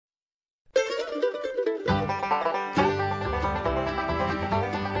Hello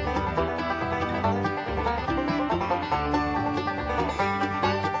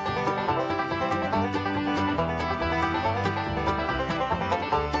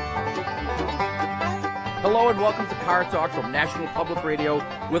and welcome to Car Talk from National Public Radio.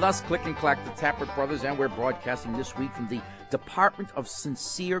 With us, Click and Clack, the Tappert Brothers, and we're broadcasting this week from the Department of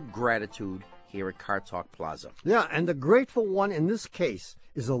Sincere Gratitude here at Car Talk Plaza. Yeah, and the grateful one in this case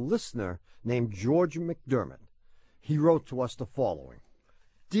is a listener named George McDermott. He wrote to us the following.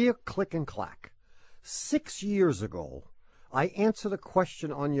 Dear Click and Clack, 6 years ago, I answered a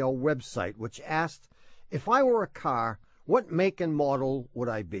question on your website which asked, if I were a car, what make and model would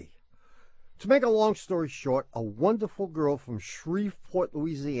I be? To make a long story short, a wonderful girl from Shreveport,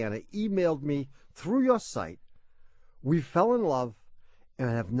 Louisiana, emailed me through your site. We fell in love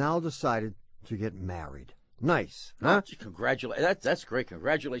and have now decided to get married. Nice, huh? That's great.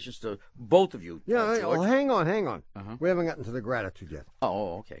 Congratulations to both of you. Yeah, George. well, hang on. Uh-huh. We haven't gotten to the gratitude yet.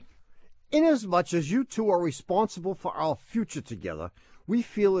 Oh, okay. Inasmuch as you two are responsible for our future together, we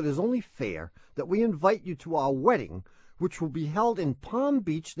feel it is only fair that we invite you to our wedding, which will be held in Palm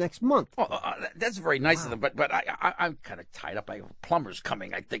Beach next month. Oh, that's very nice of them, but I'm kind of tied up. I have plumbers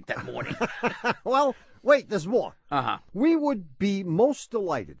coming, I think, that morning. Well, wait, there's more. Uh-huh. We would be most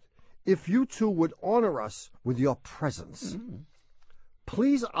delighted if you two would honor us with your presence. Mm.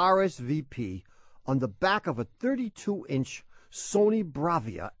 Please RSVP on the back of a 32-inch Sony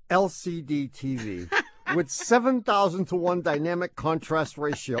Bravia LCD TV with 7,000 to 1 dynamic contrast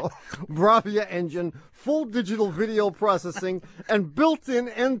ratio, Bravia engine, full digital video processing, and built-in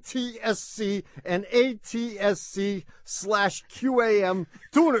NTSC and ATSC/QAM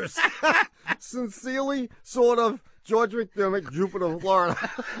tuners. Sincerely, sort of, George McDermott, Jupiter, Florida.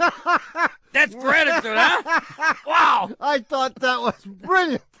 That's gratitude, huh? Wow! I thought that was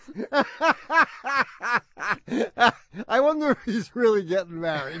brilliant. I wonder if he's really getting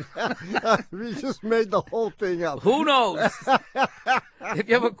married. He just made the whole thing up. Who knows? If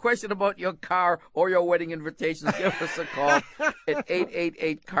you have a question about your car or your wedding invitations, give us a call at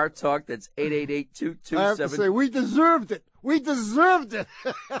 888-CAR-TALK. That's 888-227. I have to say, we deserved it. We deserved it.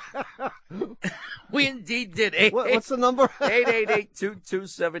 We indeed did. What's the number?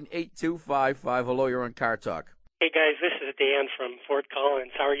 888-227-8255. Hello, you're on Car Talk. Hey, guys, this is Dan from Fort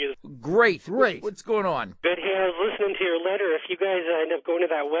Collins. How are you? Great. What's going on? Good. Hey, I was listening to your letter. If you guys end up going to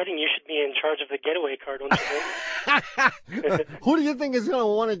that wedding, you should be in charge of the getaway car, don't you think? Who do you think is going to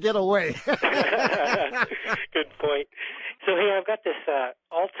want to get away? Good point. So, hey, I've got this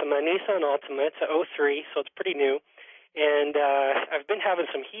Nissan Altima. It's an 03, so it's pretty new. And I've been having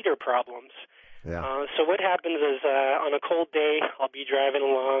some heater problems. Yeah. So what happens is on a cold day, I'll be driving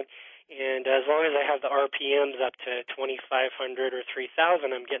along, and as long as I have the RPMs up to 2,500 or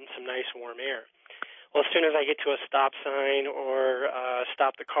 3,000, I'm getting some nice warm air. Well, as soon as I get to a stop sign or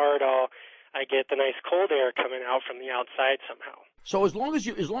stop the car at all, I get the nice cold air coming out from the outside somehow. So as long as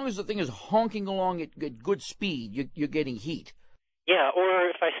the thing is honking along at good speed, you're getting heat. Yeah, or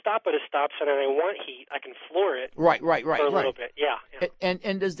if I stop at a stop sign and I want heat, I can floor it. Right. For a little bit. Yeah.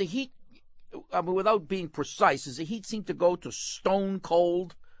 And does the heat, I mean, without being precise, does the heat seem to go to stone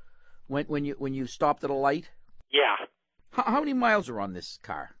cold when you stopped at a light? Yeah. How many miles are on this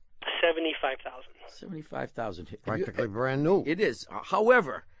car? 75,000. 75,000. Practically brand new. It is.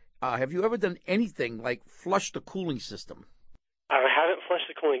 However, have you ever done anything like flush the cooling system? I haven't flushed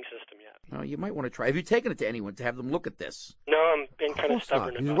the cooling system yet. Oh, you might want to try. Have you taken it to anyone to have them look at this? No, I'm being kind of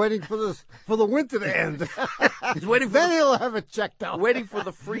stubborn He's about waiting for the winter to end. He's waiting for then he'll have it checked out. Waiting for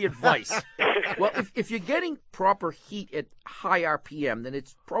the free advice. Well, if you're getting proper heat at high RPM, then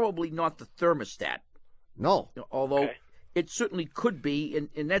it's probably not the thermostat. No. Although it certainly could be,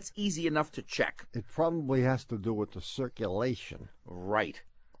 and that's easy enough to check. It probably has to do with the circulation. Right.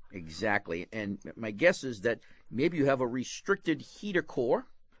 Exactly. And my guess is that maybe you have a restricted heater core.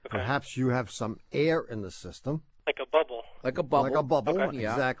 Perhaps you have some air in the system. Like a bubble. Like a bubble. Okay.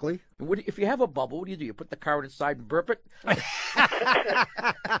 Exactly. If you have a bubble, what do? You put the car inside and burp it?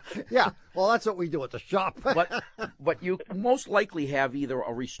 Yeah, well, that's what we do at the shop. But you most likely have either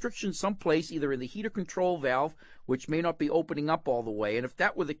a restriction someplace, either in the heater control valve, which may not be opening up all the way. And if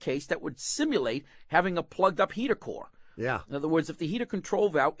that were the case, that would simulate having a plugged-up heater core. Yeah. In other words, if the heater control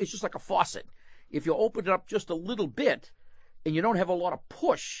valve is just like a faucet, if you open it up just a little bit and you don't have a lot of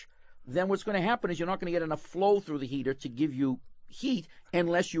push, then what's going to happen is you're not going to get enough flow through the heater to give you heat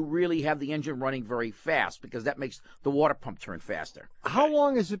unless you really have the engine running very fast, because that makes the water pump turn faster. How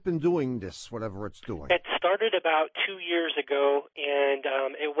long has it been doing this, whatever it's doing? It started about 2 years ago, and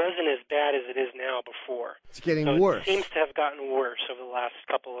it wasn't as bad as it is now before. It's getting So worse. It seems to have gotten worse over the last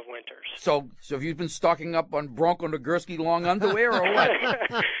couple of winters. So have you been stocking up on Bronco Nagurski long underwear or what?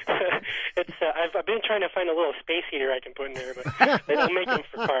 I've been trying to find a little space heater I can put in there, but they don't make them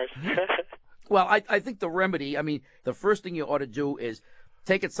for cars. Well, I think the remedy, the first thing you ought to do is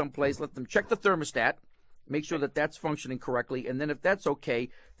take it someplace, let them check the thermostat, make sure that that's functioning correctly, and then if that's okay,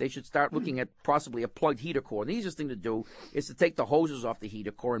 they should start looking at possibly a plugged heater core. The easiest thing to do is to take the hoses off the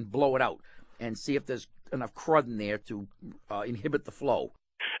heater core and blow it out and see if there's enough crud in there to inhibit the flow.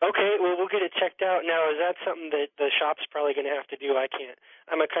 Okay, well, we'll get it checked out. Now, is that something that the shop's probably going to have to do? I can't.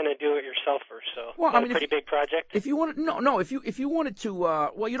 I'm a kind of do-it-yourselfer, so well, that's a pretty big project. If you wanted, if you wanted to,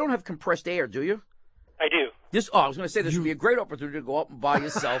 well, you don't have compressed air, do you? I do. I was going to say this would be a great opportunity to go out and buy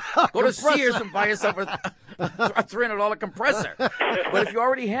yourself, go to Sears and buy yourself a $300 compressor. But if you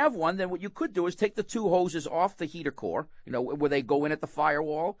already have one, then what you could do is take the two hoses off the heater core, where they go in at the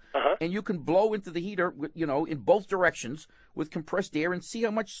firewall, and you can blow into the heater, in both directions with compressed air and see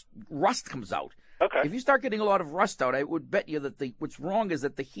how much rust comes out. Okay. If you start getting a lot of rust out, I would bet you that what's wrong is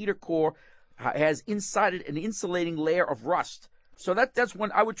that the heater core has inside it an insulating layer of rust. So that's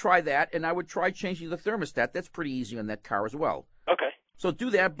when I would try that, and I would try changing the thermostat. That's pretty easy on that car as well. Okay. So do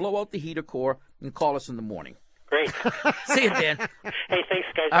that, blow out the heater core, and call us in the morning. Great. See you, Dan. Hey, thanks,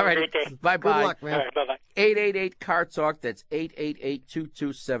 guys. All Have right. a great day. Bye-bye. Good luck, man. All right, bye-bye. 888-CAR-TALK. That's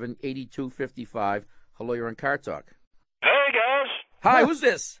 888-227-8255. Hello, you're on Car Talk. Hey, guys. Hi, who's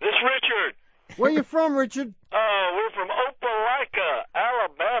this? This is Richard. Where you from, Richard? We're from Opelika,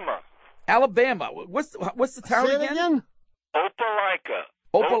 Alabama. Alabama. What's the town Say it again? Opelika.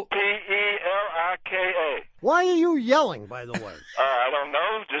 Opel- Opelika. Why are you yelling, by the way? I don't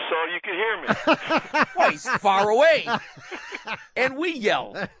know, just so you can hear me. Oh, he's far away. And we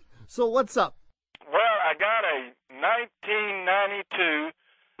yell. So what's up? Well, I got a 1992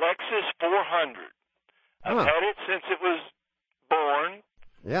 Lexus 400. I've had it since it was born,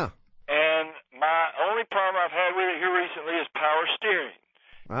 Yeah. and my only problem I've had with it here recently is power steering.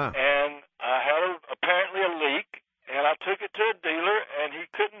 And I had apparently a leak, and I took it to a dealer, and he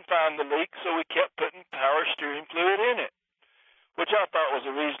couldn't find the leak, so we kept putting power steering fluid in it, which I thought was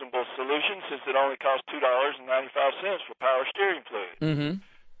a reasonable solution since it only cost $2.95 for power steering fluid. Mm-hmm.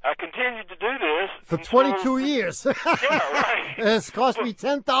 I continued to do this For until- 22 years. Yeah, right. It's cost me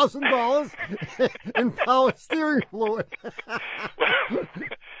 $10,000 in power steering fluid.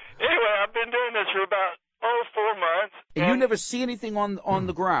 Anyway, I've been doing this for about 4 months. And you never see anything on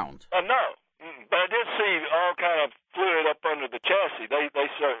the ground? No. But I did see all kind of fluid up under the chassis. They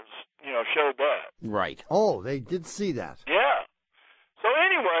showed that. Right. Oh, they did see that. Yeah. So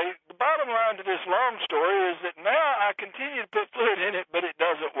anyway, the bottom line to this long story is that now I continue to put fluid in it, but it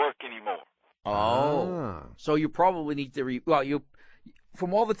doesn't work anymore. Oh. So you probably need to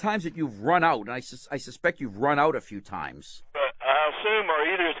from all the times that you've run out, and I suspect you've run out a few times. I assume, or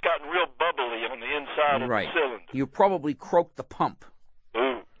either it's gotten real bubbly on the inside of the cylinder. You probably croaked the pump.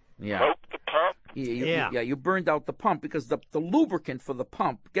 Ooh. Yeah. Broke the pump? You burned out the pump because the lubricant for the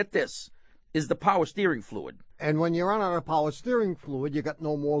pump, get this, is the power steering fluid. And when you run out of power steering fluid, you got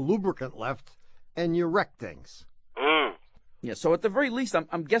no more lubricant left, and you wreck things. Ooh. Yeah, so at the very least,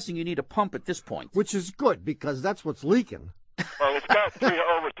 I'm guessing you need a pump at this point. Which is good, because that's what's leaking. Well, it's got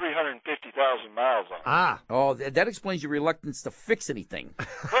over 350,000 miles on it. Oh, that explains your reluctance to fix anything.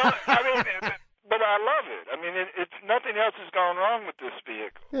 Well, I mean, but I love it. I mean, it's nothing else has gone wrong with this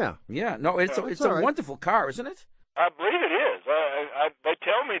vehicle. Yeah. Yeah, no, it's a right. wonderful car, isn't it? I believe it is. They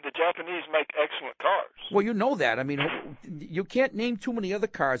tell me the Japanese make excellent cars. Well, you know that. I mean, you can't name too many other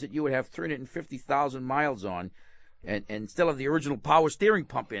cars that you would have 350,000 miles on and still have the original power steering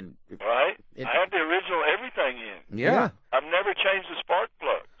pump in. Right? I have the original everything in. Yeah. I've never changed the spark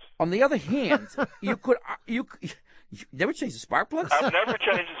plugs. On the other hand, you never changed the spark plugs? I've never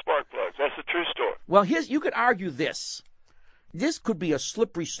changed the spark plugs. That's a true story. Well, you could argue this. This could be a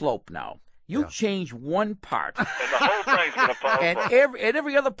slippery slope now. You change one part, And the whole thing's going to fall and apart.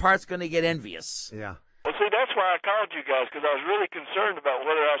 every other part's going to get envious. Yeah. Well, see, that's why I called you guys, because I was really concerned about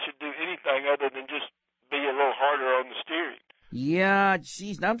whether I should do anything other than just be a little harder on the steering. Yeah,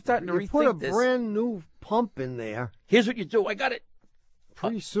 geez, now I'm starting to You put a rethink this. brand new pump in there. Here's what you do. I got it.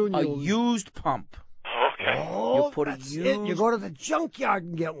 Pretty soon A you'll... used pump. Okay. You you put a that's used. it. You go to the junkyard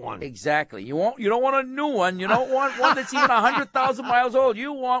and get one. Exactly. You don't want a new one. You don't want one that's even 100,000 miles old.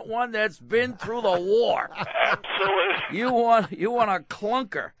 You want one that's been through the war. Absolutely. You want a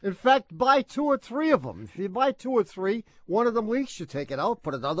clunker. In fact, buy 2 or 3 of them. If you buy 2 or 3, one of them leaks, you take it out,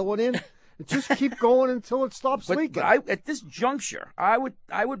 put another one in. Just keep going until it stops leaking. But at this juncture, I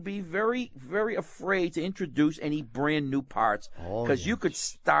would be very, very afraid to introduce any brand new parts because you could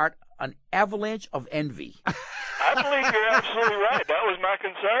start an avalanche of envy. I believe you're absolutely right. That was my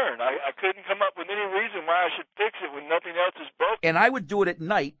concern. I couldn't come up with any reason why I should fix it when nothing else is broken. And I would do it at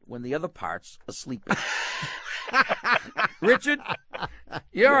night when the other parts are sleeping. Richard,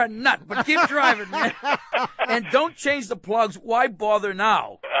 you're a nut, but keep driving, man. And don't change the plugs. Why bother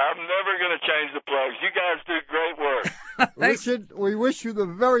now? I'm never going to change the plugs. You guys do great work. Richard, we wish you the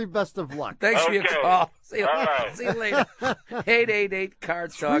very best of luck. Thanks for your call. See you, right. See you later. 888 Car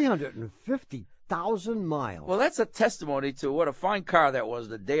Talk. 350,000 miles. Well, that's a testimony to what a fine car that was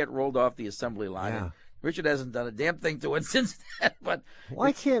the day it rolled off the assembly line. Yeah. And Richard hasn't done a damn thing to it since then. But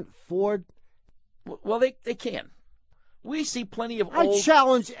why can't Ford? Well, they can. We see plenty of I old...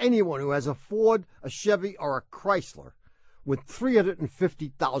 challenge anyone who has a Ford, a Chevy, or a Chrysler with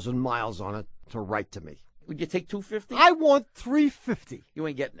 350,000 miles on it to write to me. Would you take 250? I want 350. You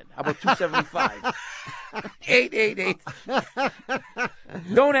ain't getting it. How about 275? 888.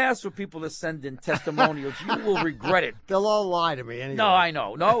 Don't ask for people to send in testimonials. You will regret it. They'll all lie to me anyway. No, I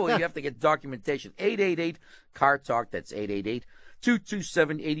know. No, you have to get documentation. 888 Car Talk. That's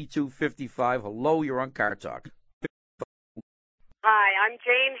 888-227-8255. Hello, you're on Car Talk. Hi, I'm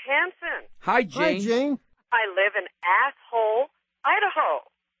Jane Hansen. Hi, Jane. Hi, Jane. I live in Asshole, Idaho.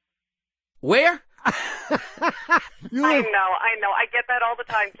 Where? You I know. I get that all the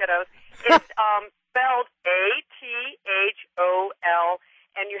time, kiddos. It's spelled A-T-H-O-L,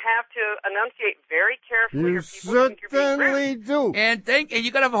 and you have to enunciate very carefully. You or people think you're being certainly rude. do. And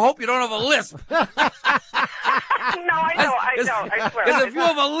you gotta hope you don't have a lisp. No, I know, I swear. Because if you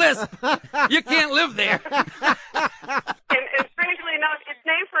have a lisp, you can't live there. And strangely enough, it's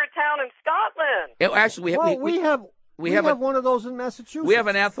named for a town in Scotland. Actually, we have one of those in Massachusetts. We have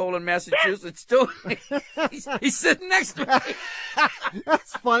an asshole in Massachusetts, too. He's sitting next to me.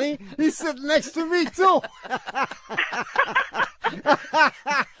 That's funny. He's sitting next to me, too.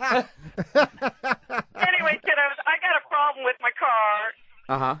 Anyway, kiddos, I got a problem with my car.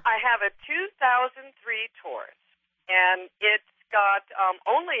 Uh-huh. I have a 2003 Taurus, and it's got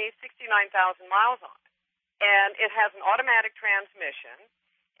only 69,000 miles on it. And it has an automatic transmission.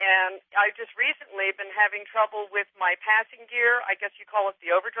 And I've just recently been having trouble with my passing gear. I guess you call it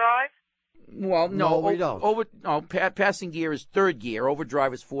the overdrive. No, Well, we don't. Passing gear is third gear.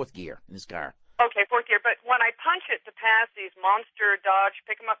 Overdrive is fourth gear in this car. Okay, fourth gear. But when I punch it to pass these monster Dodge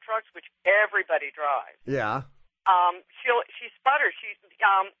pick-em-up trucks, which everybody drives, Yeah. she sputters.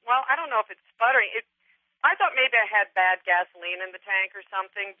 Well, I don't know if it's sputtering. I thought maybe I had bad gasoline in the tank or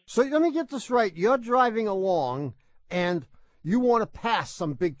something. So let me get this right. You're driving along, and you want to pass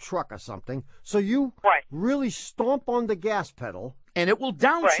some big truck or something, so you really stomp on the gas pedal. And it will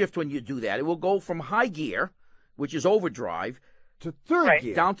downshift when you do that. It will go from high gear, which is overdrive, to third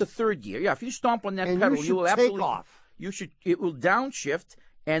gear. Down to third gear. Yeah, if you stomp on that and pedal, you will take absolutely off. It will downshift,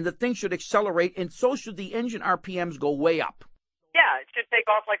 and the thing should accelerate, and so should the engine RPMs go way up. Yeah, it should take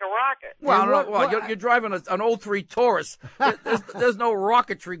off like a rocket. Well, you're driving an 03 Taurus. There's no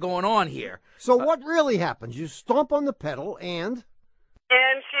rocketry going on here. So what really happens? You stomp on the pedal and...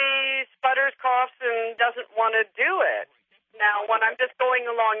 And she sputters, coughs, and doesn't want to do it. Now, when I'm just going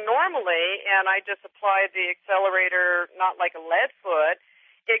along normally and I just apply the accelerator, not like a lead foot,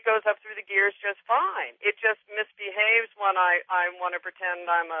 it goes up through the gears just fine. It just misbehaves when I want to pretend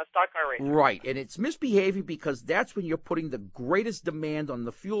I'm a stock car racer. Right, and it's misbehaving because that's when you're putting the greatest demand on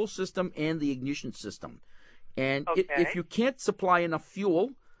the fuel system and the ignition system. And if you can't supply enough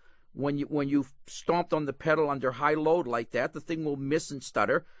fuel when you've stomped on the pedal under high load like that, the thing will miss and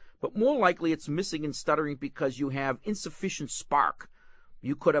stutter. But more likely it's missing and stuttering because you have insufficient spark.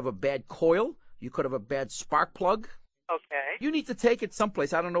 You could have a bad coil. You could have a bad spark plug. Okay. You need to take it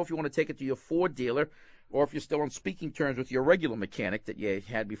someplace. I don't know if you want to take it to your Ford dealer or if you're still on speaking terms with your regular mechanic that you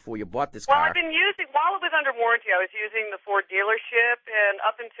had before you bought this car. Well, I've been while it was under warranty, I was using the Ford dealership, and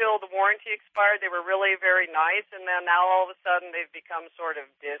up until the warranty expired, they were really very nice, and then now all of a sudden they've become sort of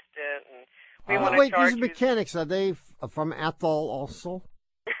distant, and we want to charge these mechanics, are they from Athol also?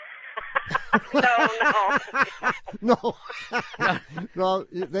 No. Well,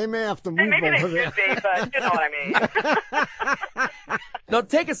 they may have to move maybe over they there. should be, but you know what I mean. Now,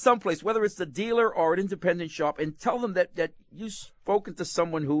 take it someplace, whether it's the dealer or an independent shop, and tell them that you've spoken to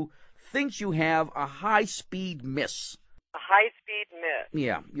someone who thinks you have a high-speed miss. A high-speed miss.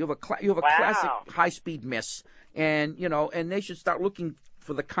 Yeah, you have a classic high-speed miss, and and they should start looking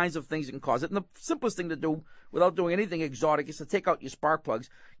for the kinds of things that can cause it. And the simplest thing to do, without doing anything exotic, is to take out your spark plugs.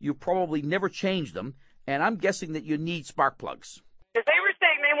 You probably never changed them, and I'm guessing that you need spark plugs. Because they were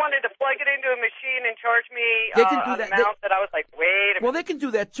saying they wanted to plug it into a machine and charge me an amount that I was like, wait a minute. Well, they can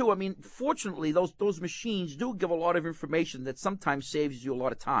do that too. I mean, fortunately, those machines do give a lot of information that sometimes saves you a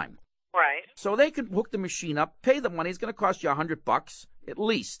lot of time. Right. So they can hook the machine up, pay the money. It's going to cost you $100 at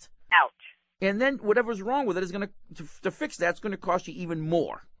least. Ouch. And then whatever's wrong with it is going to fix that. It's going to cost you even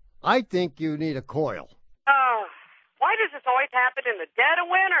more. I think you need a coil. Oh, why does this always happen in the dead of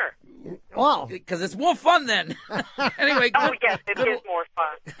winter? Well, because it's more fun then. Anyway. Yes, it is more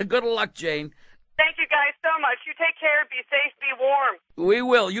fun. Good luck, Jane. Thank you guys so much. You take care. Be safe. Be warm. We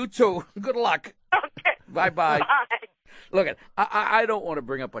will. You too. Good luck. Okay. Bye-bye. Bye. Look, I don't want to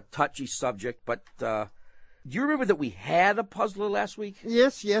bring up a touchy subject, but do you remember that we had a puzzler last week?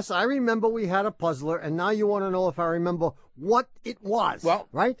 Yes, I remember we had a puzzler, and now you want to know if I remember what it was,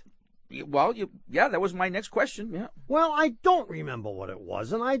 right? Well, that was my next question, yeah. Well, I don't remember what it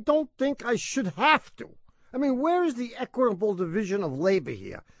was, and I don't think I should have to. I mean, where is the equitable division of labor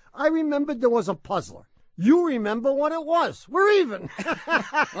here? I remembered there was a puzzler. You remember what it was. We're even.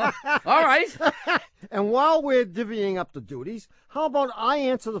 Well, all right. And while we're divvying up the duties, how about I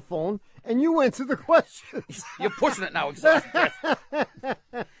answer the phone and you answer the questions? You're pushing it now.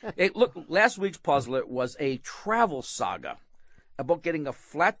 Hey, look, last week's puzzler was a travel saga about getting a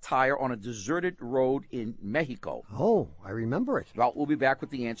flat tire on a deserted road in Mexico. Oh, I remember it. Well, we'll be back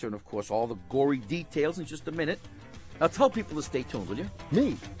with the answer and, of course, all the gory details in just a minute. Now, tell people to stay tuned, will you?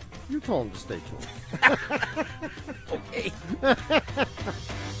 Me? You told them to stay tuned. Okay. Down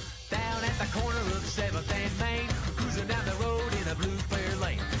at the corner of 7th and Main, cruising down the road in a blue flare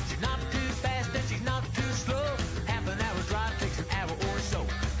lane. She's not too fast and she's not too slow. Half an hour drive takes an hour or so.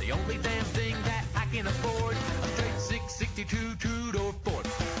 The only damn thing that I can afford, a straight 662 two-door Ford.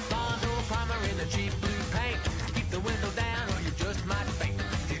 Blonde or primer in the cheap blue paint. Keep the window down or you just might faint.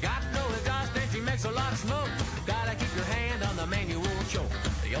 She's got no exhaust and she makes a lot of smoke. Gotta keep your hand on the manual choke.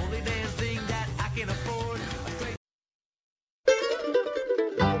 The only damn thing that I can afford, a straight...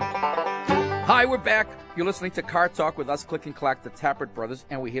 Hi, we're back. You're listening to Car Talk with us, Click and Clack, the Tappert Brothers,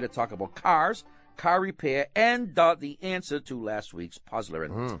 and we're here to talk about cars, car repair, and the answer to last week's puzzler.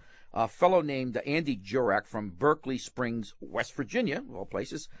 And a fellow named Andy Jurak from Berkeley Springs, West Virginia, of all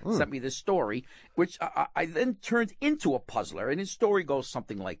places, sent me this story, which I then turned into a puzzler, and his story goes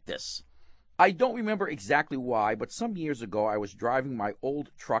something like this. I don't remember exactly why, but some years ago I was driving my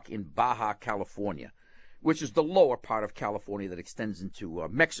old truck in Baja, California, which is the lower part of California that extends into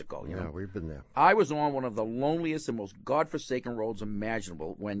Mexico. You know? We've been there. I was on one of the loneliest and most godforsaken roads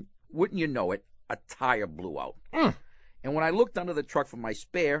imaginable when, wouldn't you know it, a tire blew out. And when I looked under the truck for my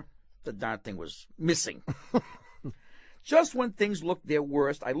spare, the darn thing was missing. Just when things looked their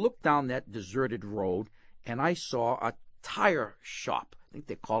worst, I looked down that deserted road, and I saw a tire shop. I think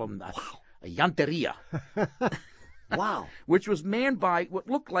they call them a llanteria. Wow. Which was manned by what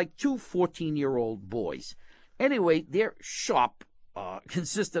looked like two 14-year-old boys. Anyway, their shop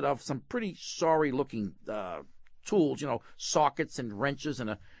consisted of some pretty sorry-looking tools, sockets and wrenches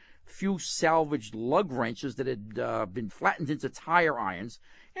and a few salvaged lug wrenches that had been flattened into tire irons.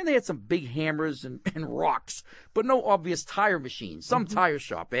 And they had some big hammers and rocks, but no obvious tire machines. Some tire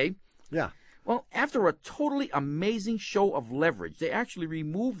shop, eh? Yeah. Well, after a totally amazing show of leverage, they actually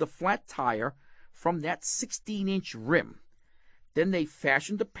removed the flat tire from that 16-inch rim. Then they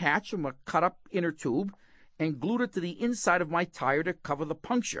fashioned a patch from a cut-up inner tube and glued it to the inside of my tire to cover the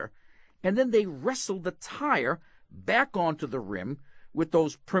puncture. And then they wrestled the tire back onto the rim with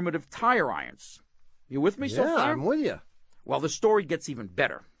those primitive tire irons. You with me so far? Yeah, I'm with you. Well, the story gets even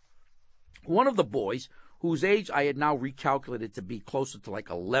better. One of the boys, whose age I had now recalculated to be closer to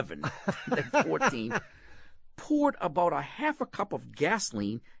like 11 than 14, poured about a half a cup of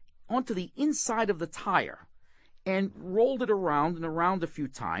gasoline onto the inside of the tire and rolled it around and around a few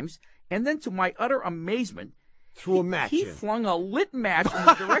times. And then, to my utter amazement, he flung a lit match in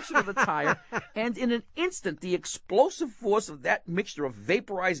the direction of the tire, and in an instant, the explosive force of that mixture of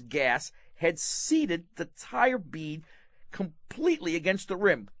vaporized gas had seated the tire bead completely against the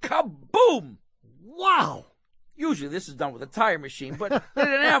rim. Kaboom! Wow! Usually this is done with a tire machine, but they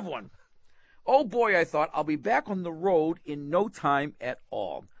didn't have one. Oh boy, I thought, I'll be back on the road in no time at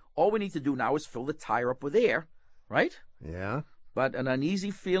all. All we need to do now is fill the tire up with air, right? Yeah. But an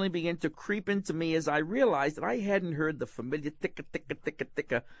uneasy feeling began to creep into me as I realized that I hadn't heard the familiar ticka, ticka, ticka,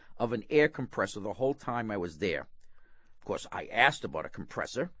 ticka of an air compressor the whole time I was there. Of course, I asked about a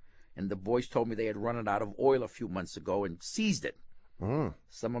compressor, and the boys told me they had run it out of oil a few months ago and seized it.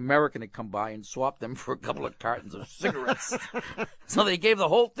 Some American had come by and swapped them for a couple of cartons of cigarettes. So they gave the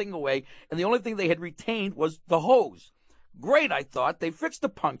whole thing away, and the only thing they had retained was the hose. Great, I thought. They fixed the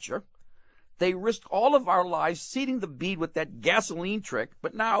puncture. They risked all of our lives seating the bead with that gasoline trick,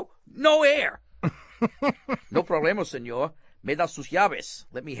 but now, no air. No problema, senor. Me da sus llaves.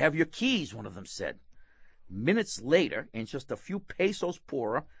 Let me have your keys, one of them said. Minutes later, and just a few pesos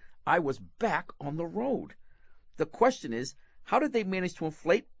poorer, I was back on the road. The question is, how did they manage to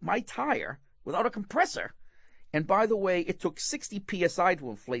inflate my tire without a compressor? And by the way, it took 60 psi to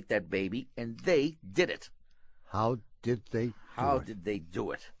inflate that baby, and they did it. How did they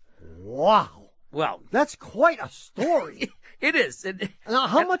do it? Wow. Well, that's quite a story. It is. Now,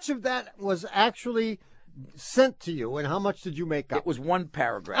 how much of that was actually sent to you, and how much did you make up? It was one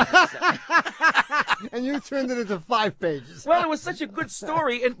paragraph. And you turned it into 5 pages. Well, it was such a good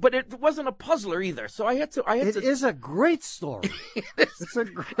story, but it wasn't a puzzler either. So I had to. It is a great story. It's a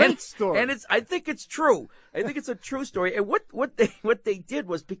great story, and I think it's true. I think it's a true story. And what they did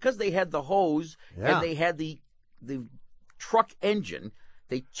was, because they had the hose and they had the truck engine,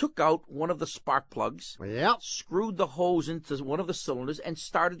 they took out one of the spark plugs, screwed the hose into one of the cylinders, and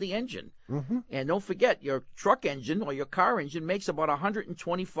started the engine. And don't forget, your truck engine or your car engine makes about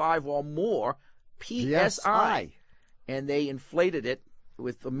 125 or more PSI. And they inflated it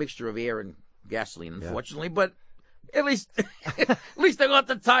with a mixture of air and gasoline, unfortunately. But at least they got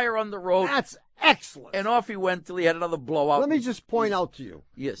the tire on the road. That's excellent. And off he went till he had another blowout. Let me just point out to you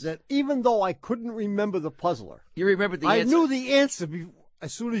that even though I couldn't remember the puzzler, you remembered the answer. I knew the answer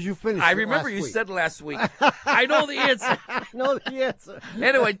as soon as you finished. I remember you said last week. I know the answer. I know the answer.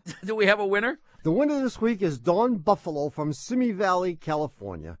 Anyway, do we have a winner? The winner this week is Don Buffalo from Simi Valley,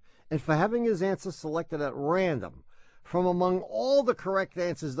 California, and for having his answer selected at random from among all the correct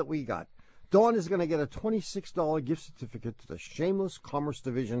answers that we got, Don is going to get a $26 gift certificate to the Shameless Commerce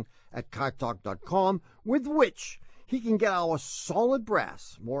Division at CarTalk.com, with which he can get our solid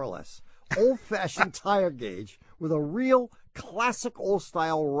brass, more or less, old-fashioned tire gauge with a real classic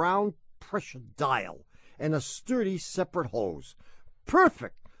old-style round pressure dial and a sturdy separate hose.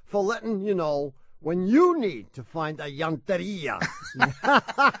 Perfect for letting you know when you need to find a llanteria.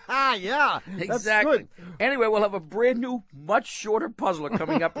 Yeah, exactly. Good. Anyway, we'll have a brand new, much shorter puzzler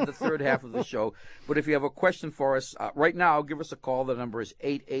coming up in the third half of the show. But if you have a question for us right now, give us a call. The number is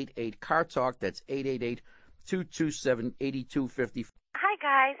 888-CAR-TALK. That's 888-227-8250. Hi,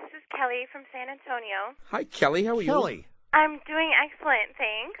 guys. This is Kelly from San Antonio. Hi, Kelly. How are you? Kelly. I'm doing excellent,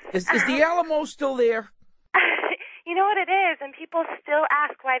 thanks. Is the Alamo still there? You know what it is, and people still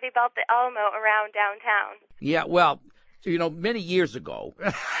ask why they built the Alamo around downtown. Yeah, well, many years ago.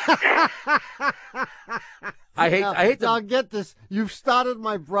 I hate to... Now get this. You've started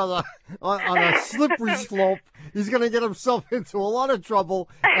my brother on a slippery slope. He's going to get himself into a lot of trouble,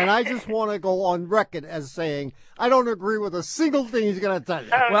 and I just want to go on record as saying I don't agree with a single thing he's going to tell you.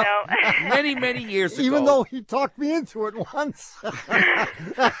 Oh, well, no. many, many years ago. Even though he talked me into it once.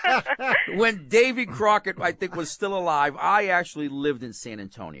 When Davy Crockett, I think, was still alive, I actually lived in San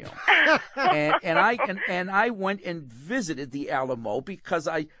Antonio. and I went and visited the Alamo because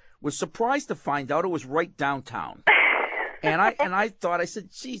I was surprised to find out it was right downtown. And I thought, I said,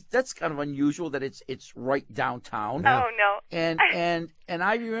 geez, that's kind of unusual that it's right downtown. Oh, no. And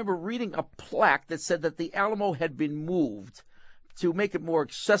I remember reading a plaque that said that the Alamo had been moved to make it more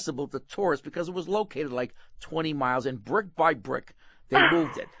accessible to tourists because it was located like 20 miles, and brick by brick, they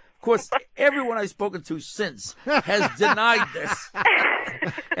moved it. Of course, everyone I've spoken to since has denied this.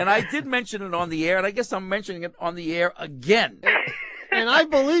 And I did mention it on the air, and I guess I'm mentioning it on the air again. And I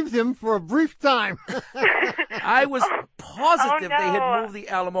believed him for a brief time. I was positive they had moved the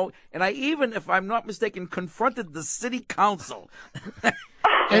Alamo, and I even, if I'm not mistaken, confronted the city council.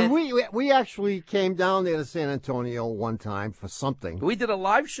 And we actually came down there to San Antonio one time for something. We did a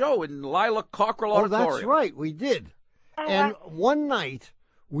live show in Lila Cockrell Auditorium. Oh, that's right, we did. And one night,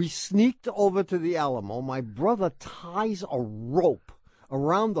 we sneaked over to the Alamo. My brother ties a rope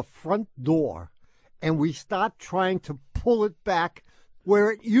around the front door, and we start trying to pull it back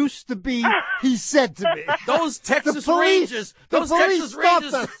where it used to be, he said to me. Those Texas Rangers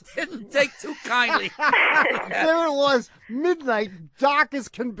didn't take too kindly. There it was, midnight, dark as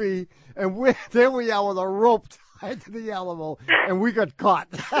can be, and there we are with a rope tied to the Alamo, and we got caught.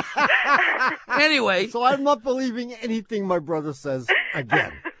 Anyway. So I'm not believing anything my brother says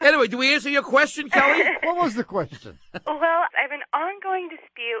again. Anyway, do we answer your question, Kelly? What was the question? Well, I have an ongoing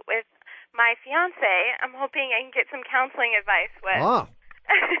dispute with my fiance. I'm hoping I can get some counseling advice with. Ah.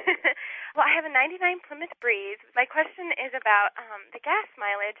 Well, I have a 99 Plymouth Breeze. My question is about the gas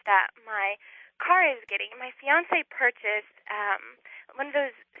mileage that my car is getting. My fiance purchased one of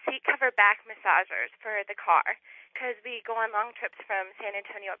those seat cover back massagers for the car because we go on long trips from San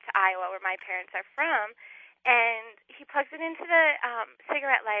Antonio up to Iowa, where my parents are from. And he plugs it into the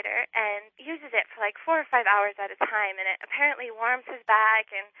cigarette lighter and uses it for like 4 or 5 hours at a time, and it apparently warms his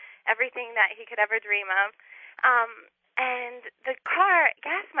back and everything that he could ever dream of. And the car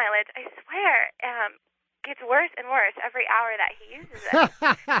gas mileage, I swear, gets worse and worse every hour that he uses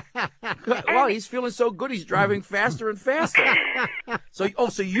it. Well, he's feeling so good, he's driving faster and faster. So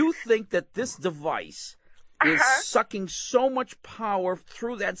you think that this device is sucking so much power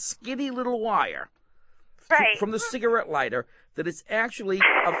through that skinny little wire from the cigarette lighter that it's actually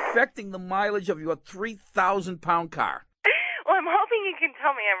affecting the mileage of your 3,000-pound car. Well, I'm hoping you can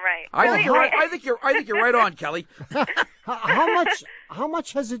tell me I'm right. I think you're right on, Kelly. How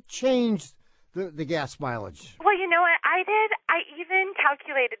much has it changed the gas mileage? Well, you know what I did? I even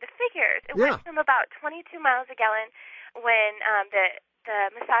calculated the figures. It went from about 22 miles a gallon when the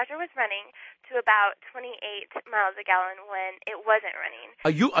massager was running to about 28 miles a gallon when it wasn't running.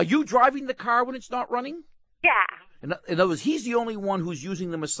 Are you driving the car when it's not running? Yeah. In other words, he's the only one who's using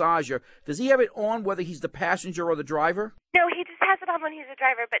the massager. Does he have it on whether he's the passenger or the driver? No, he just has it on when he's a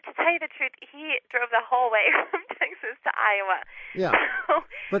driver. But to tell you the truth, he drove the whole way from Texas to Iowa. Yeah. So,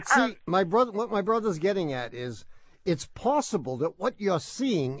 but see, what my brother's getting at is it's possible that what you're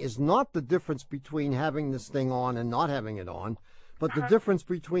seeing is not the difference between having this thing on and not having it on, but the difference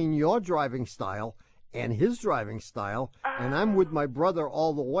between your driving style and his driving style. And I'm with my brother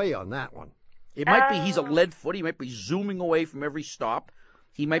all the way on that one. It might be he's a lead foot. He might be zooming away from every stop.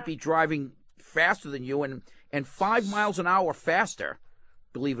 He might be driving faster than you, and 5 miles an hour faster,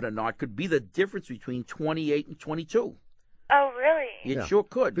 believe it or not, could be the difference between 28 and 22. Oh, really? It sure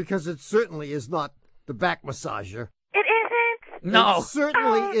could. Because it certainly is not the back massager. It isn't? No. It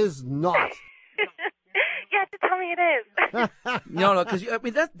certainly is not. You have to tell me it is. No, because I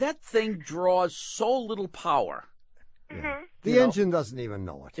mean that thing draws so little power. Mm-hmm. The engine doesn't even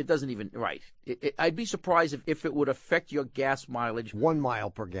know it. It doesn't even, right. I'd be surprised if it would affect your gas mileage. 1 mile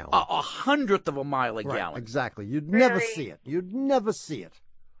per gallon. A hundredth of a mile a gallon. Exactly. You'd never see it. You'd never see it.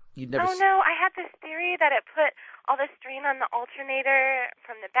 You'd never see no, I had this theory that it put all the strain on the alternator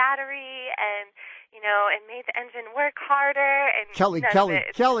from the battery and, it made the engine work harder. And Kelly,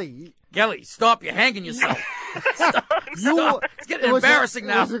 stop. You're hanging yourself. Stop. It's getting embarrassing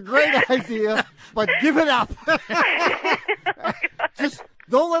now. It was a great idea, but give it up. Just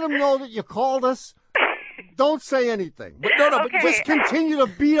don't let him know that you called us. Don't say anything. But just continue to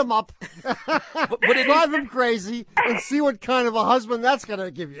beat him up, drive him crazy, and see what kind of a husband that's going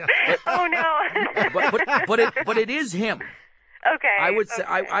to give you. Oh no! but it is him. Okay. I would say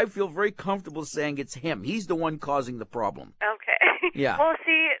I feel very comfortable saying it's him. He's the one causing the problem. Okay. Yeah. Well,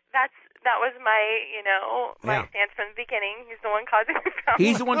 see, that was my stance from the beginning. He's the one causing the problem.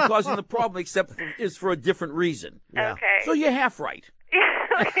 He's the one causing the problem, except it's for a different reason. Yeah. Okay. So you're half right.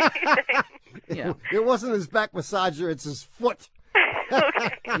 Yeah. It wasn't his back massager, it's his foot.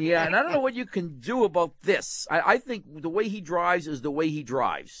 Okay. Yeah, and I don't know what you can do about this. I think the way he drives is the way he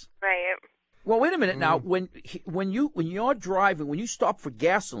drives. Right. Well, wait a minute now. When you're driving, when you stop for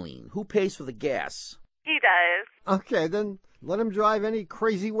gasoline, who pays for the gas? He does. Okay, then let him drive any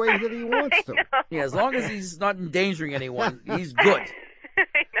crazy way that he wants to. Yeah, as long as he's not endangering anyone, he's good.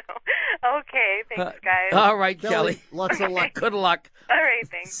 I know. Okay, thanks, guys. All right, Kelly. Lots of luck. Good luck. All right,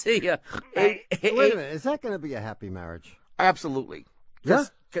 thanks. See ya. Bye. Wait a minute, is that going to be a happy marriage? Absolutely. Yeah?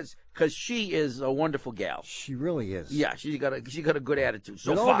 Because she is a wonderful gal. She really is. Yeah, she got a good attitude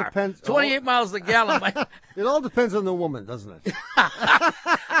so It all far. depends- 28 miles a gallon. It all depends on the woman, doesn't it?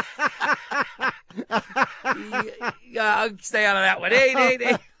 Yeah, I'll stay out of that one.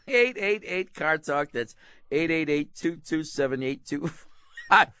 888 Car Talk. That's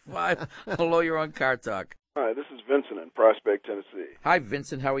 888-227-8255. Hello, you're on Car Talk. Hi, this is Vincent in Prospect, Tennessee. Hi,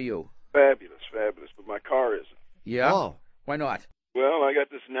 Vincent. How are you? Fabulous, but my car isn't. Yeah? Oh. Why not? Well, I got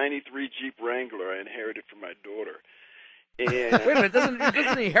this 93 Jeep Wrangler I inherited from my daughter. And Wait a minute. Doesn't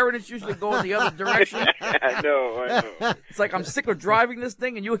the inheritance usually go in the other direction? I know. It's like I'm sick of driving this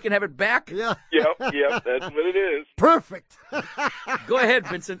thing and you can have it back? Yeah. Yep, that's what it is. Perfect. Go ahead,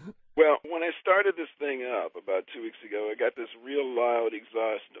 Vincent. Well, when I started this thing up about 2 weeks ago, I got this real loud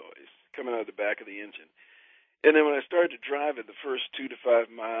exhaust noise coming out of the back of the engine. And then when I started to drive it the first 2 to 5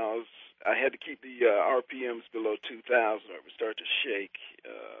 miles, I had to keep the RPMs below 2,000 or it would start to shake.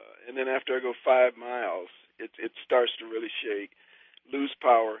 And then after I go 5 miles, it starts to really shake, lose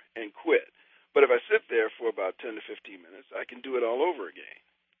power, and quit. But if I sit there for about 10 to 15 minutes, I can do it all over again.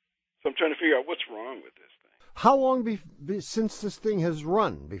 So I'm trying to figure out what's wrong with this thing. How long since this thing has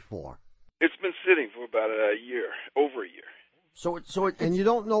run before? It's been sitting for about a year, over a year. And you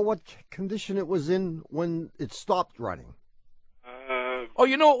don't know what condition it was in when it stopped running? Oh,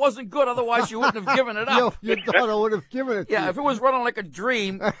 you know it wasn't good, otherwise you wouldn't have given it up. You thought I would have given it to Yeah, you. if it was running like a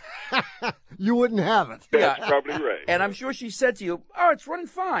dream. You wouldn't have it. That's probably right. And I'm sure she said to you, oh, it's running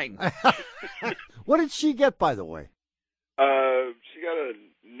fine. What did she get, by the way? She got a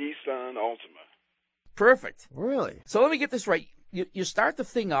Nissan Altima. Perfect. Really? So let me get this right. You start the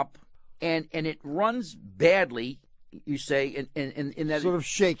thing up, and it runs badly, you say, in that... Sort of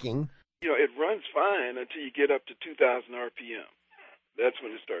shaking. It runs fine until you get up to 2,000 RPM. That's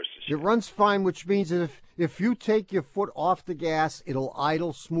when it starts to shake. It runs fine, which means if you take your foot off the gas, it'll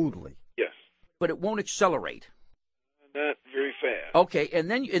idle smoothly. Yes. But it won't accelerate. Not very fast. Okay,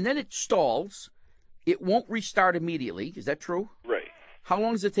 and then it stalls. It won't restart immediately. Is that true? Right. How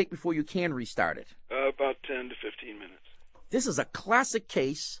long does it take before you can restart it? About 10 to 15 minutes. This is a classic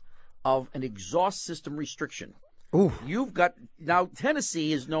case of an exhaust system restriction. Ooh. Now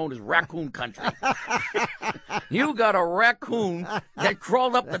Tennessee is known as raccoon country. You got a raccoon that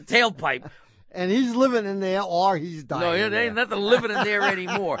crawled up the tailpipe. And he's living in there or he's dying. No, there ain't nothing living in there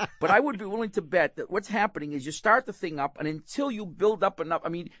anymore. But I would be willing to bet that what's happening is you start the thing up, and until you build up enough, I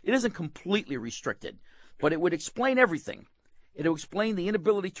mean, it isn't completely restricted, but it would explain everything. It would explain the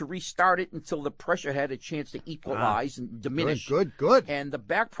inability to restart it until the pressure had a chance to equalize and diminish. Good. And the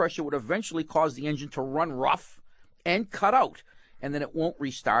back pressure would eventually cause the engine to run rough and cut out. And then it won't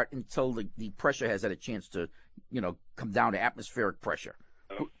restart until the pressure has had a chance to, come down to atmospheric pressure.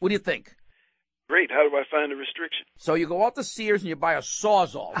 What do you think? Great. How do I find the restriction? So you go out to Sears and you buy a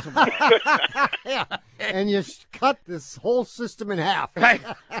Sawzall tomorrow. Yeah. And you cut this whole system in half. Right.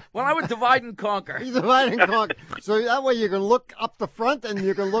 Well, I would divide and conquer. You divide and conquer. So that way you can look up the front and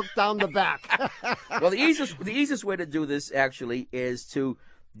you can look down the back. Well, the easiest way to do this, actually, is to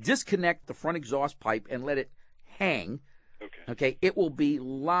disconnect the front exhaust pipe and let it hang. Okay. It will be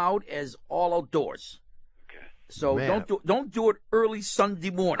loud as all outdoors. So don't do it early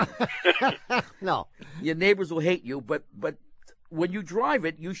Sunday morning. No. Your neighbors will hate you, but when you drive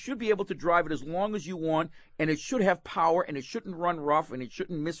it, you should be able to drive it as long as you want, and it should have power, and it shouldn't run rough, and it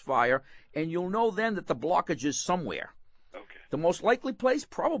shouldn't misfire, and you'll know then that the blockage is somewhere. Okay. The most likely place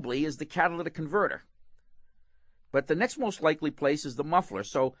probably is the catalytic converter. But the next most likely place is the muffler.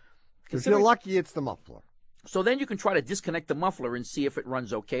 So if you're lucky, it's the muffler. So then you can try to disconnect the muffler and see if it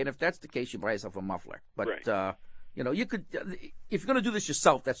runs okay. And if that's the case, you buy yourself a muffler. But, right. You could, if you're going to do this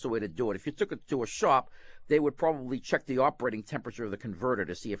yourself, that's the way to do it. If you took it to a shop, they would probably check the operating temperature of the converter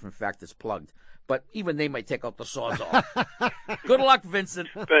to see if, in fact, it's plugged. But even they might take out the Sawzall. Good luck, Vincent.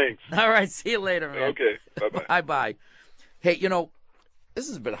 Thanks. All right. See you later, man. Okay. Bye-bye. Bye-bye. Hey, this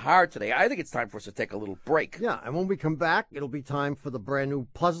has been hard today. I think it's time for us to take a little break. Yeah, and when we come back, it'll be time for the brand new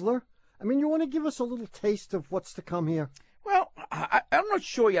Puzzler. I mean, you want to give us a little taste of what's to come here? Well, I'm not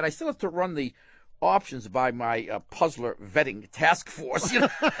sure yet. I still have to run the options by my Puzzler vetting task force.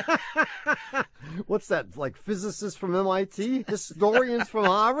 What's that, like physicists from MIT? Historians from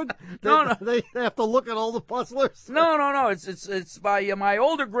Harvard? No. They have to look at all the puzzlers? No. It's by my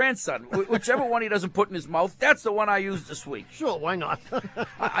older grandson. Whichever one he doesn't put in his mouth, that's the one I used this week. Sure, why not?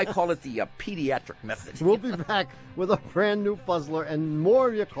 I call it the pediatric method. We'll be back with a brand new Puzzler and more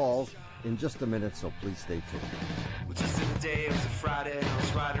of your calls in just a minute, so please stay tuned. Well, just the other day, it was a Friday, and I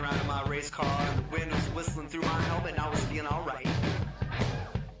was riding around in my race car, and the wind was whistling through my helmet, and I was feeling all right.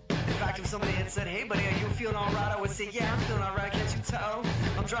 In fact, if somebody had said, "Hey, buddy, are you feeling all right?" I would say, "Yeah, I'm feeling all right, can't you tell?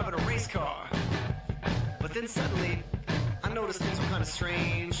 I'm driving a race car." But then suddenly, I noticed things were kind of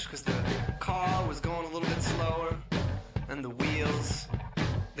strange, because the car was going a little bit slower, and the wheels,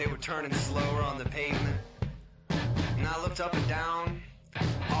 they were turning slower on the pavement. And I looked up and down,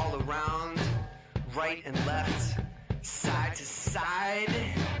 all around, right and left, side to side.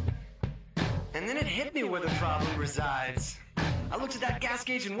 And then it hit me where the problem resides. I looked at that gas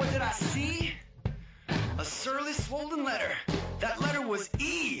gauge and what did I see? A surly swollen letter. That letter was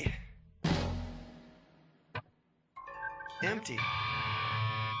E. Empty.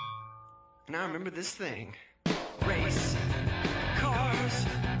 And I remember this thing. Race cars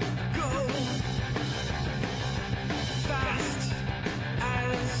go fast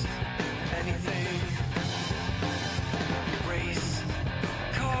as anything. Race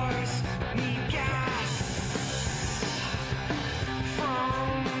cars need gas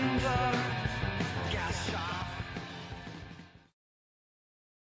from the gas shop.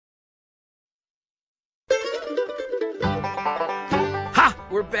 Ha!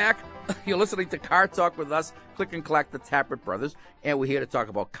 We're back. You're listening to Car Talk with us, Click and Clack, the Tappert Brothers, and we're here to talk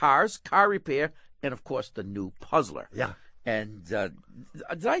about cars, car repair, and, of course, the new Puzzler. Yeah. And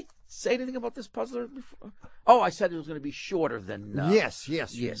did I say anything about this Puzzler before? Oh, I said it was going to be shorter than... Yes, you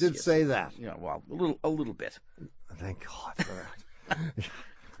did say that. Yeah, well, a little bit. Thank God for that.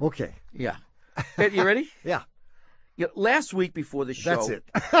 Okay. Yeah. Hey, you ready? Yeah. Last week before the show...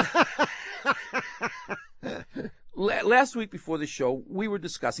 That's it. Last week before the show, we were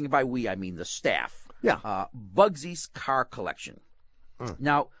discussing, by we, I mean the staff, Bugsy's car collection.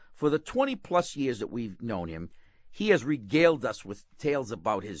 Now, for the 20-plus years that we've known him, he has regaled us with tales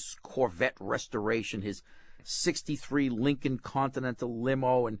about his Corvette restoration, his 63 Lincoln Continental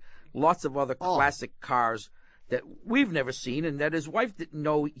limo, and lots of other classic cars that we've never seen and that his wife didn't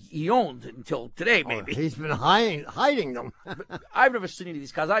know he owned until today, maybe. He's been hiding them. But I've never seen any of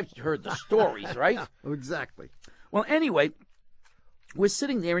these cars. I've heard the stories, right? Exactly. Well, anyway, we're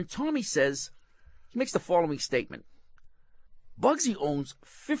sitting there, and Tommy says, he makes the following statement. Bugsy owns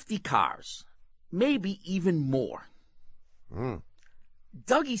 50 cars, maybe even more.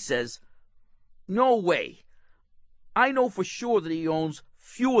 Dougie says, no way. I know for sure that he owns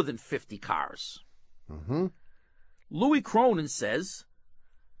fewer than 50 cars. Louis Cronin says,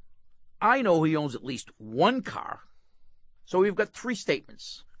 I know he owns at least one car. So we've got three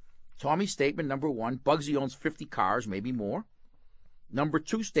statements. Tommy's statement, number one, Bugsy owns 50 cars, maybe more. Number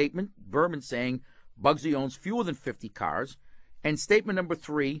two statement, Berman saying Bugsy owns fewer than 50 cars. And statement number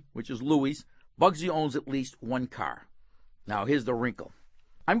three, which is Louis', Bugsy owns at least one car. Now, here's the wrinkle.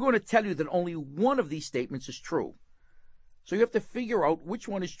 I'm going to tell you that only one of these statements is true. So you have to figure out which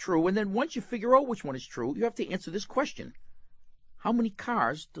one is true, and then once you figure out which one is true, you have to answer this question. How many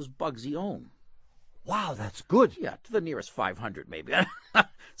cars does Bugsy own? Wow, that's good. Yeah, to the nearest 500, maybe.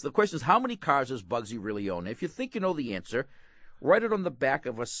 So the question is, how many cars does Bugsy really own? If you think you know the answer, write it on the back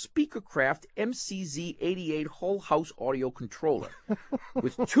of a Speakercraft MCZ88 whole house audio controller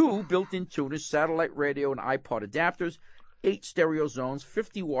with 2 built-in tuners, satellite radio and iPod adapters, 8 stereo zones,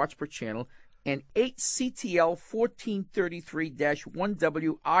 50 watts per channel, and 8 CTL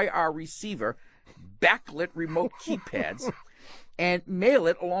 1433-1W IR receiver, backlit remote keypads, and mail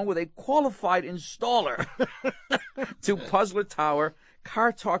it along with a qualified installer to Puzzler Tower,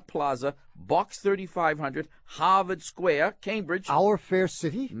 Car Talk Plaza, Box 3500, Harvard Square, Cambridge. Our fair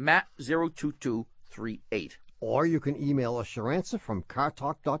city. Matt 02238. Or you can email us your answer from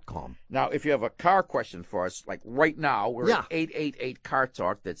cartalk.com. Now, if you have a car question for us, like right now, we're at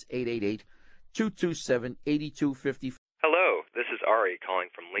 888-CAR-TALK. That's 888-227-8250. Hello, this is Ari calling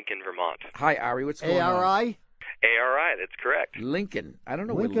from Lincoln, Vermont. Hi, Ari. What's going on? ARI? ARI, that's correct. Lincoln. I don't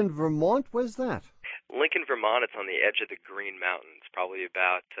know. Lincoln, Vermont? Where's that? Lincoln, Vermont, it's on the edge of the Green Mountains, probably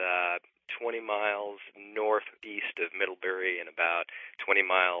about 20 miles northeast of Middlebury and about 20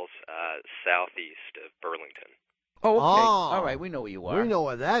 miles southeast of Burlington. Oh, okay. All right, we know where you are. We know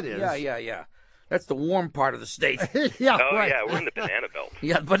where that is. Yeah. That's the warm part of the state. Yeah, yeah, we're in the Banana Belt.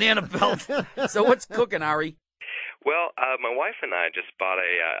 Yeah, Banana Belt. So what's cooking, Ari? Well, my wife and I just bought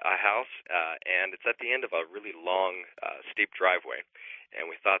a house, and it's at the end of a really long, steep driveway. And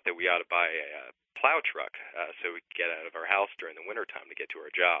we thought that we ought to buy a plow truck so we could get out of our house during the wintertime to get to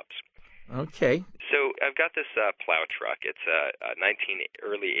our jobs. Okay. So I've got this plow truck. It's a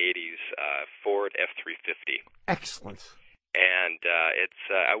early 80s Ford F-350. Excellent. And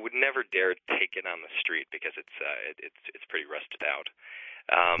I would never dare take it on the street because it's pretty rusted out.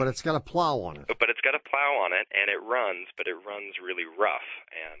 But it's got a plow on it. But it's got a plow on it, and it runs, but it runs really rough.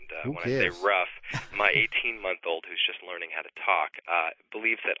 And when I say rough, my 18-month-old, who's just learning how to talk,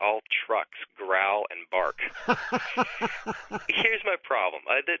 believes that all trucks growl and bark. Here's my problem.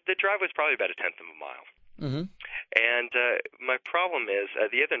 The driveway's probably about a tenth of a mile. Mm-hmm. And my problem is,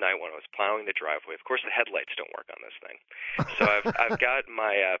 the other night when I was plowing the driveway, of course the headlights don't work on this thing. So I've got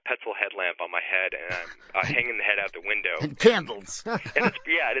my Petzl headlamp on my head, and I'm hanging the head out the window. And candles. And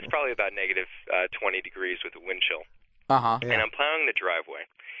it's probably about negative 20 degrees with a wind chill. Uh-huh. And I'm plowing the driveway,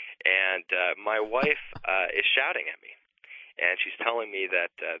 and my wife is shouting at me. And she's telling me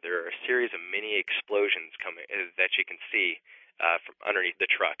that there are a series of mini explosions coming that she can see from underneath the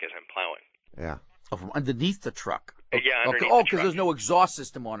truck as I'm plowing. Yeah. Oh, from underneath the truck. Yeah, underneath the truck. Because there's no exhaust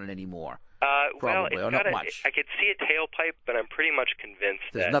system on it anymore. Probably, well, or not much. I could see a tailpipe, but I'm pretty much convinced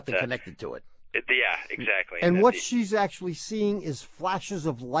there's nothing connected to it. Yeah, exactly. And what she's actually seeing is flashes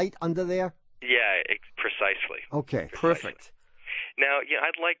of light under there? Yeah, precisely. Okay. Precisely. Perfect. Now,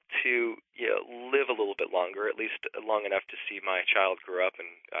 I'd like to live a little bit longer, at least long enough to see my child grow up and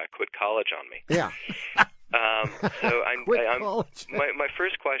quit college on me. Yeah. So Quit college. my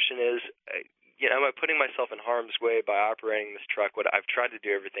first question is, am I putting myself in harm's way by operating this truck? I've tried to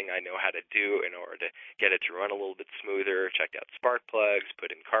do everything I know how to do in order to get it to run a little bit smoother, checked out spark plugs, put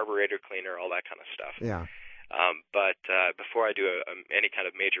in carburetor cleaner, all that kind of stuff. Yeah. But before I do any kind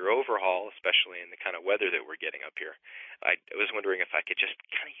of major overhaul, especially in the kind of weather that we're getting up here, I was wondering if I could just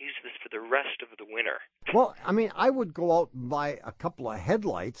kind of use this for the rest of the winter. Well, I mean, I would go out and buy a couple of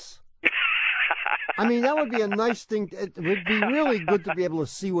headlights. I mean, that would be a nice thing. It would be really good to be able to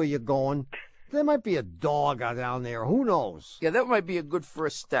see where you're going. There might be a dog down there. Who knows? Yeah, that might be a good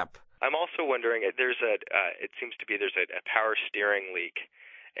first step. I'm also wondering, it seems to be there's a power steering leak,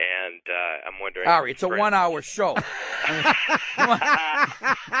 and I'm wondering... Ari, it's a 1-hour show.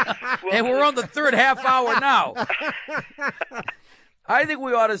 And we're on the third half hour now. I think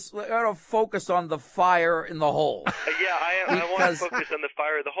we ought to focus on the fire in the hole. Yeah, I want to focus on the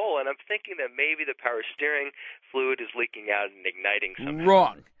fire in the hole, and I'm thinking that maybe the power steering fluid is leaking out and igniting something.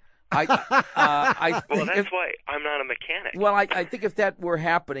 Wrong. Well, that's why I'm not a mechanic. Well, I think if that were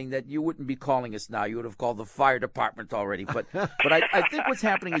happening, that you wouldn't be calling us now. You would have called the fire department already. But I think what's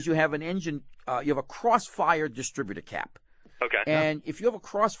happening is you have an engine, you have a crossfire distributor cap. Okay. And if you have a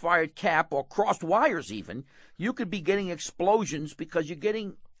cross-fired cap or crossed wires even, you could be getting explosions because you're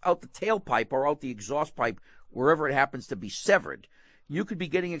getting out the tailpipe or out the exhaust pipe, wherever it happens to be severed. You could be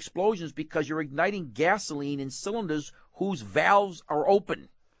getting explosions because you're igniting gasoline in cylinders whose valves are open.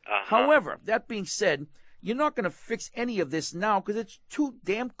 However, that being said, you're not going to fix any of this now because it's too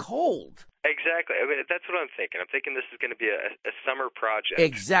damn cold. Exactly. I mean, that's what I'm thinking. I'm thinking this is going to be a summer project.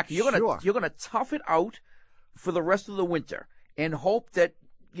 Exactly. You're going to tough it out for the rest of the winter and hope that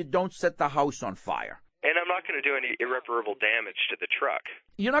you don't set the house on fire. And I'm not going to do any irreparable damage to the truck.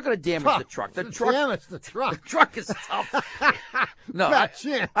 You're not going to damage the truck. Damage the truck. The truck is tough. No,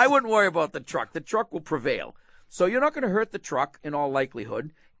 I wouldn't worry about the truck. The truck will prevail. So you're not going to hurt the truck in all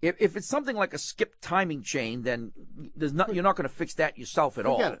likelihood. If it's something like a skip timing chain, then you're not going to fix that yourself at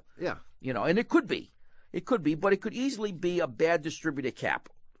all. Get it. Yeah. And it could be, but it could easily be a bad distributor cap,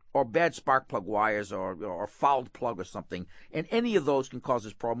 or bad spark plug wires, or fouled plug or something, and any of those can cause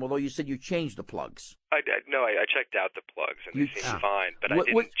this problem. Although you said you changed the plugs. I checked out the plugs and they seemed fine, but I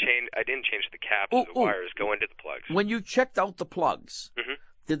didn't change the caps of the wires go into the plugs. When you checked out the plugs,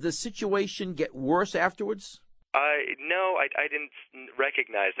 did the situation get worse afterwards? No, I didn't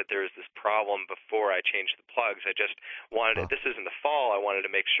recognize that there was this problem before I changed the plugs. I just wanted this is in the fall. I wanted to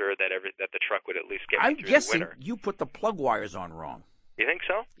make sure that the truck would at least get me through the winter. I'm guessing you put the plug wires on wrong. You think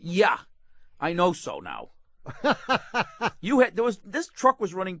so? Yeah, I know so now. This truck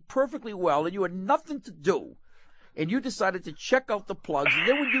was running perfectly well, and you had nothing to do, and you decided to check out the plugs. And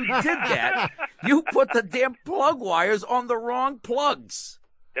then when you did that, you put the damn plug wires on the wrong plugs.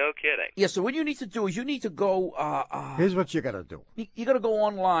 No kidding. Yeah, so what you need to do is you need to go... Here's what you got to do. You got to go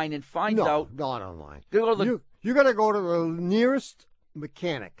online and find out... No, not online. You got to go to the nearest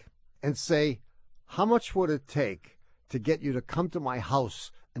mechanic and say, how much would it take to get you to come to my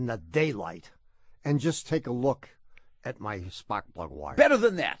house in the daylight and just take a look at my spark plug wire? Better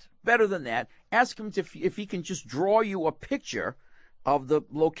than that. Ask him if he can just draw you a picture of the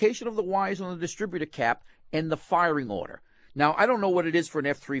location of the wires on the distributor cap and the firing order. Now, I don't know what it is for an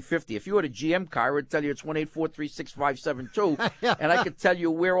F-350. If you had a GM car, it would tell you it's 184365572, and I could tell you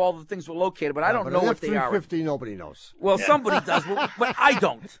where all the things were located, but I don't know what they are. F-350, nobody knows. Well, somebody does, but I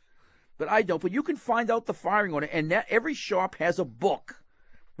don't. But you can find out the firing order, and every shop has a book.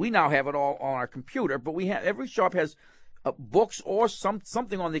 We now have it all on our computer, but every shop has books or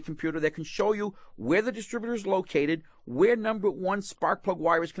something on the computer that can show you where the distributor is located, where number one spark plug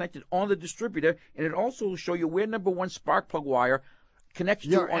wire is connected on the distributor, and it also will show you where number one spark plug wire connects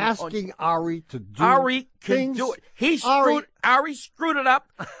You're to. You're asking Ari to do Ari can things. Do it. Ari screwed it up.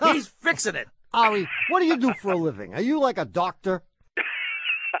 He's fixing it. Ari, what do you do for a living? Are you like a doctor?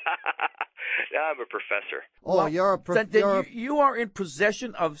 I'm a professor. Oh, well, you're a professor. You are in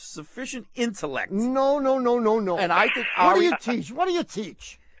possession of sufficient intellect. No. And I think What do you teach? What do you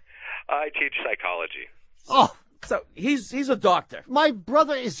teach? I teach psychology. Oh. So he's a doctor. My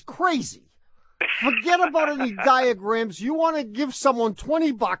brother is crazy. Forget about any diagrams. You want to give someone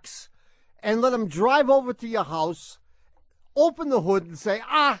 $20 and let him drive over to your house, open the hood and say,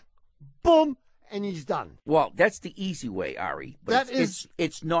 boom, and he's done. Well, that's the easy way, Ari. But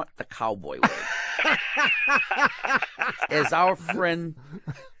it's not the cowboy way. As our friend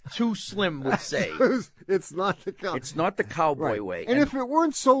Too Slim would say. It's not the cowboy. It's not the cowboy way. And if it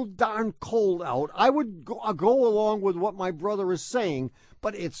weren't so darn cold out, I would go along with what my brother is saying,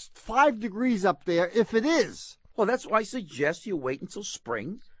 but it's 5 degrees up there if it is. Well, that's why I suggest you wait until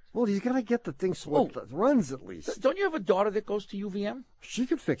spring Well, he's got to get the thing so it runs at least. Don't you have a daughter that goes to UVM? She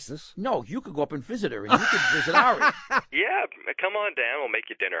could fix this. No, you could go up and visit her, and you could visit Ari. Yeah, come on down. We'll make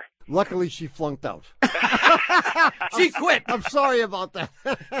you dinner. Luckily, she flunked out. She quit. I'm sorry about that.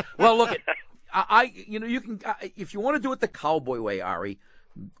 Well, look, you can if you want to do it the cowboy way, Ari.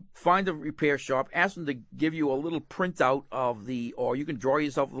 Find a repair shop. Ask them to give you a little printout of or you can draw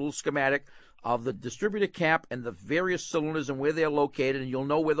yourself a little schematic of the distributor cap and the various cylinders and where they're located, and you'll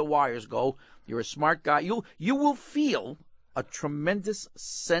know where the wires go. You're a smart guy. You will feel a tremendous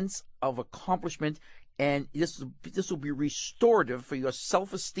sense of accomplishment, and this will be restorative for your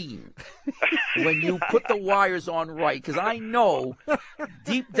self-esteem when you put the wires on right, because I know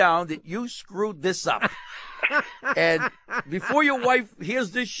deep down that you screwed this up. And before your wife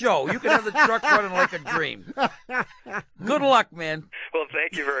hears this show, you can have the truck running like a dream. Good luck, man. Well,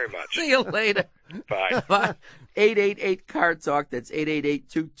 thank you very much. See you later. Bye. Bye. 888-CAR-TALK. That's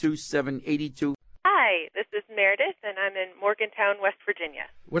 888-227-82. Hi, this is Meredith, and I'm in Morgantown, West Virginia.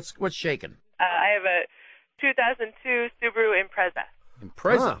 What's shaking? I have a 2002 Subaru Impreza.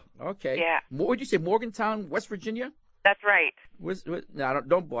 Impreza? Huh. Okay. Yeah. What would you say, Morgantown, West Virginia? That's right. No,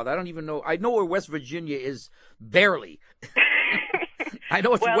 don't bother. I don't even know. I know where West Virginia is, barely. I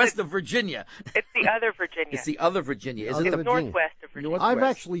know it's west of Virginia. It's the other Virginia. It's the other Virginia. Is it the northwest of Virginia? I've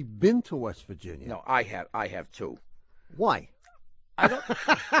actually been to West Virginia. No, I have too. Why? I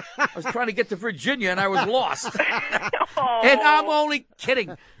was trying to get to Virginia and I was lost. And I'm only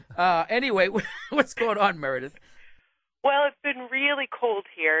kidding. Anyway, what's going on, Meredith? Well, it's been really cold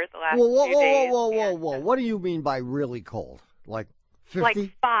here the last few days. Whoa. What do you mean by really cold? Like 50? Like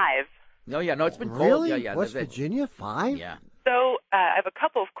 5. No, it's been cold. Really? Yeah. West Virginia, 5? Yeah. So I have a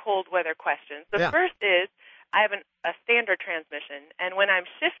couple of cold weather questions. The first is, I have a standard transmission, and when I'm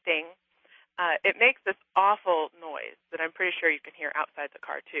shifting, it makes this awful noise that I'm pretty sure you can hear outside the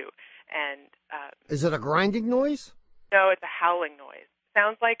car, too. And is it a grinding noise? No, it's a howling noise.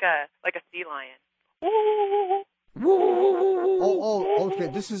 Sounds like a sea lion. Woo! Oh, okay.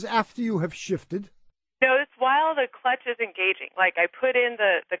 This is after you have shifted. No, it's while the clutch is engaging. Like, I put in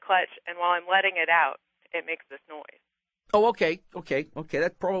the clutch, and while I'm letting it out, it makes this noise. Oh, okay.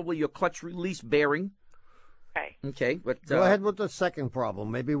 That's probably your clutch release bearing. Okay, but go ahead with the second problem.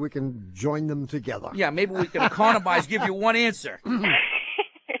 Maybe we can join them together. Yeah, maybe we can economize, give you one answer.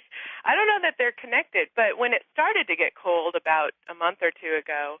 I don't know that they're connected, but when it started to get cold about a month or two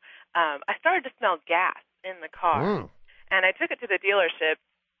ago, I started to smell gas in the car. And I took it to the dealership,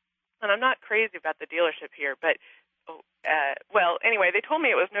 and I'm not crazy about the dealership here, but anyway, they told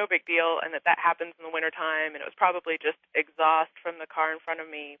me it was no big deal and that happens in the wintertime, and it was probably just exhaust from the car in front of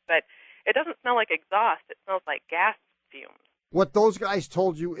me. But it doesn't smell like exhaust. It smells like gas fumes. What those guys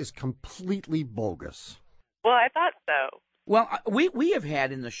told you is completely bogus. Well, I thought so. Well, we have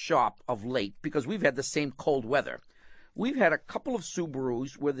had in the shop of late, because we've had the same cold weather, we've had a couple of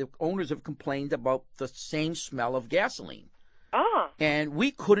Subarus where the owners have complained about the same smell of gasoline. And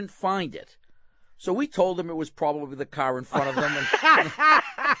we couldn't find it. So we told them it was probably the car in front of them. And,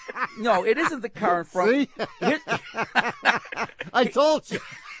 no, it isn't the car in front. See? I told you.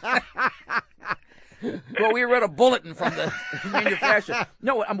 Well, we read a bulletin from the manufacturer.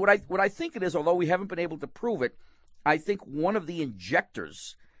 No, what I think it is, although we haven't been able to prove it, I think one of the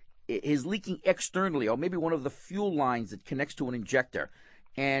injectors is leaking externally, or maybe one of the fuel lines that connects to an injector.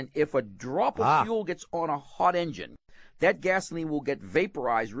 And if a drop of fuel gets on a hot engine, that gasoline will get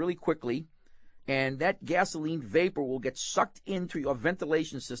vaporized really quickly, and that gasoline vapor will get sucked into your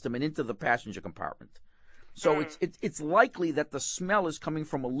ventilation system and into the passenger compartment. So it's likely that the smell is coming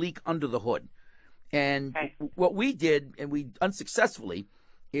from a leak under the hood. And what we did, and we unsuccessfully,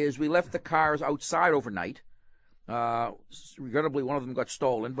 is we left the cars outside overnight. Regrettably, one of them got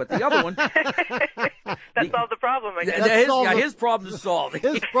stolen, but the other one... That solved the problem, I guess. His problem is solved.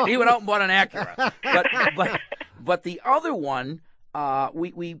 He went out and bought an Acura. But the other one,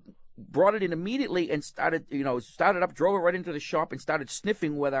 we brought it in immediately and started up, drove it right into the shop and started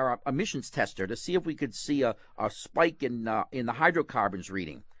sniffing with our emissions tester to see if we could see a spike in the hydrocarbons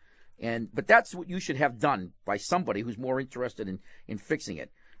reading. But that's what you should have done by somebody who's more interested in fixing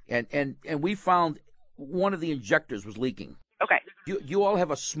it. And we found one of the injectors was leaking. Okay. You all have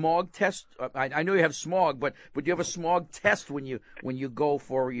a smog test? I know you have smog, but do you have a smog test when you go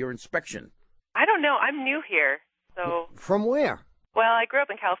for your inspection? I don't know. I'm new here, so. From where? Well, I grew up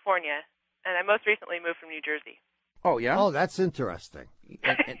in California, and I most recently moved from New Jersey. Oh, yeah? Oh, that's interesting.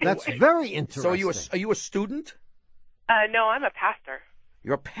 That's very interesting. So are you a student? No, I'm a pastor.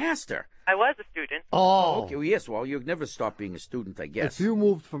 You're a pastor? I was a student. Oh. Okay, well, yes. Well, you've never stopped being a student, I guess. If you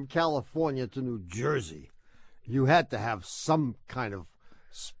moved from California to New Jersey, you had to have some kind of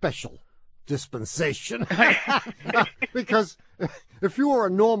special dispensation. Because if you were a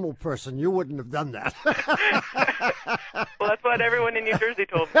normal person, you wouldn't have done that. Well, that's what everyone in New Jersey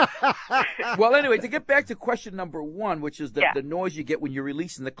told me. Well, anyway, to get back to question number one, which is the noise you get when you're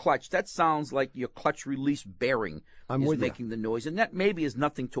releasing the clutch, that sounds like your clutch release bearing is making the noise, and that maybe is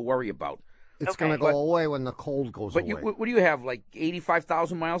nothing to worry about. It's going to go away when the cold goes away. But what do you have, like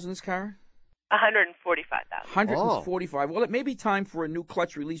 85,000 miles in this car? 145,000. 145. Well, it may be time for a new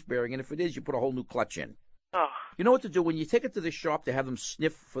clutch release bearing, and if it is, you put a whole new clutch in. Oh. You know what to do when you take it to the shop to have them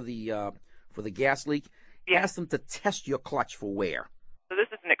sniff for the gas leak. Ask them to test your clutch for wear. So this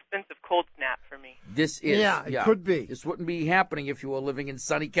is an expensive cold snap for me. This is. Yeah, it could be. This wouldn't be happening if you were living in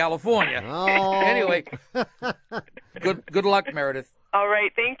sunny California. Oh. Anyway, good luck, Meredith. All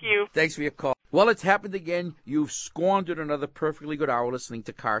right, thank you. Thanks for your call. Well, it's happened again. You've squandered another perfectly good hour listening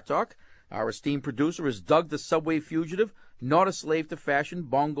to Car Talk. Our esteemed producer is Doug the Subway Fugitive, not a slave to fashion,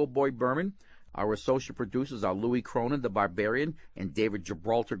 Bongo Boy Berman. Our associate producers are Louis Cronin, the Barbarian, and David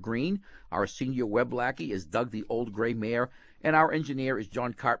Gibraltar Green. Our senior web lackey is Doug the Old Gray Mare, and our engineer is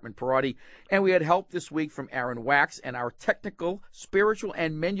John Cartman Perotti. And we had help this week from Aaron Wax, and our technical, spiritual,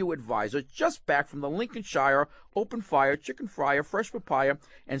 and menu advisor, just back from the Lincolnshire Open Fire Chicken Fryer, Fresh Papaya,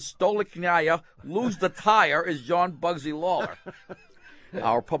 and Stolichnaya Lose the Tire is John Bugsy Lawler.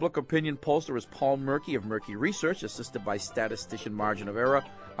 Our public opinion pollster is Paul Murky of Murky Research, assisted by statistician Margin of Error.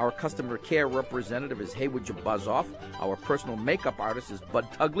 Our customer care representative is Haywood Jabuzoff. Our personal makeup artist is Bud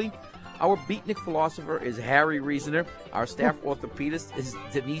Tugley. Our beatnik philosopher is Harry Reasoner. Our staff orthopedist is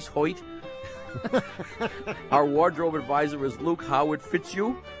Denise Hoyt. Our wardrobe advisor is Luke Howard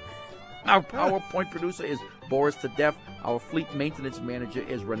Fitzhugh. Our PowerPoint producer is Boris Tedef. Our fleet maintenance manager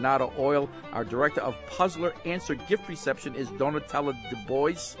is Renato Oil. Our director of Puzzler Answer Gift Reception is Donatella Du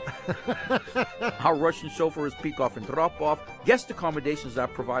Bois. Our Russian chauffeur is Peikoff and Dropoff. Guest accommodations are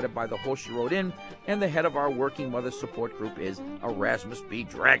provided by the Horse You Rode In. And the head of our Working Mother Support Group is Erasmus B.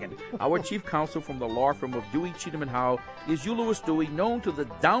 Dragon. Our chief counsel from the law firm of Dewey, Cheatham & Howe is Hugh Lewis Dewey, known to the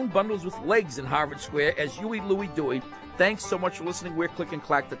down bundles with legs in Harvard Square as Huey Louie Dewey. Thanks so much for listening. We're Click and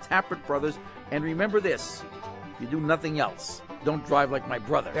Clack, the Tappert Brothers. And remember this, if you do nothing else, don't drive like my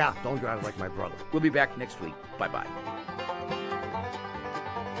brother. Yeah, don't drive like my brother. We'll be back next week. Bye-bye.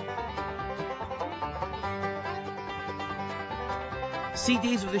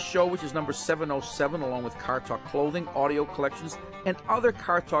 CDs of this show, which is number 707, along with Car Talk clothing, audio collections, and other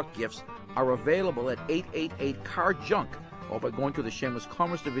Car Talk gifts, are available at 888 Car Junk, or by going to the Shameless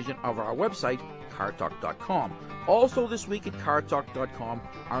Commerce division of our website, cartalk.com. Also this week at cartalk.com,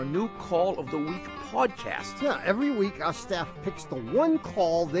 our new Call of the Week podcast. Yeah, every week our staff picks the one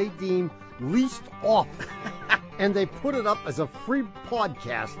call they deem least awful, and they put it up as a free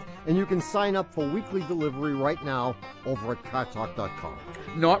podcast, and you can sign up for weekly delivery right now over at cartalk.com.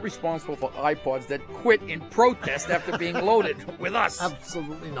 Not responsible for iPods that quit in protest after being loaded with us.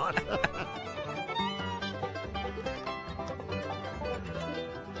 Absolutely not.